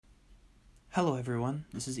Hello everyone,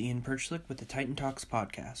 this is Ian Perchlick with the Titan Talks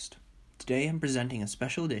podcast. Today I'm presenting a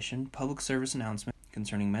special edition public service announcement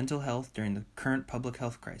concerning mental health during the current public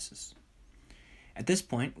health crisis. At this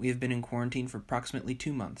point, we have been in quarantine for approximately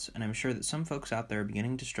 2 months, and I'm sure that some folks out there are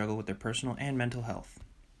beginning to struggle with their personal and mental health.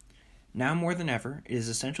 Now more than ever, it is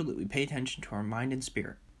essential that we pay attention to our mind and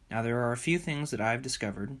spirit. Now there are a few things that I've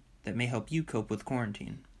discovered that may help you cope with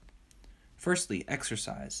quarantine. Firstly,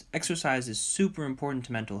 exercise. Exercise is super important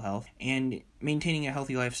to mental health and maintaining a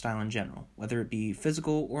healthy lifestyle in general. Whether it be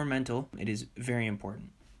physical or mental, it is very important.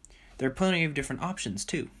 There are plenty of different options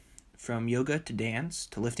too. From yoga to dance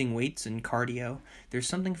to lifting weights and cardio, there's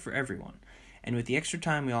something for everyone. And with the extra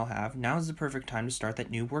time we all have, now is the perfect time to start that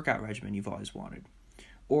new workout regimen you've always wanted.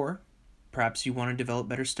 Or perhaps you want to develop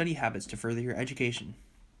better study habits to further your education.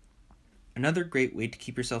 Another great way to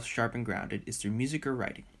keep yourself sharp and grounded is through music or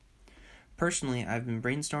writing. Personally, I've been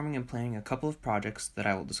brainstorming and planning a couple of projects that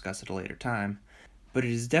I will discuss at a later time, but it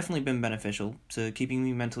has definitely been beneficial to keeping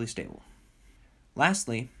me mentally stable.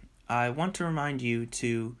 Lastly, I want to remind you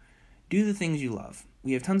to do the things you love.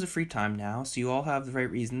 We have tons of free time now, so you all have the right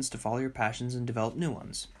reasons to follow your passions and develop new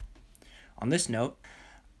ones. On this note,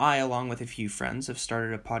 I, along with a few friends, have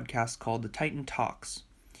started a podcast called The Titan Talks.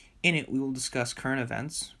 In it, we will discuss current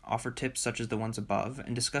events, offer tips such as the ones above,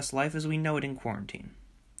 and discuss life as we know it in quarantine.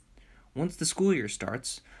 Once the school year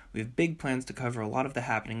starts, we have big plans to cover a lot of the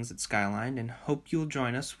happenings at Skyline and hope you'll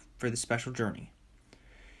join us for this special journey.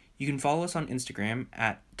 You can follow us on Instagram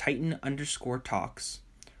at Titan_Talks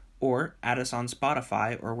or add us on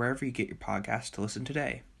Spotify or wherever you get your podcasts to listen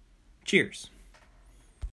today. Cheers!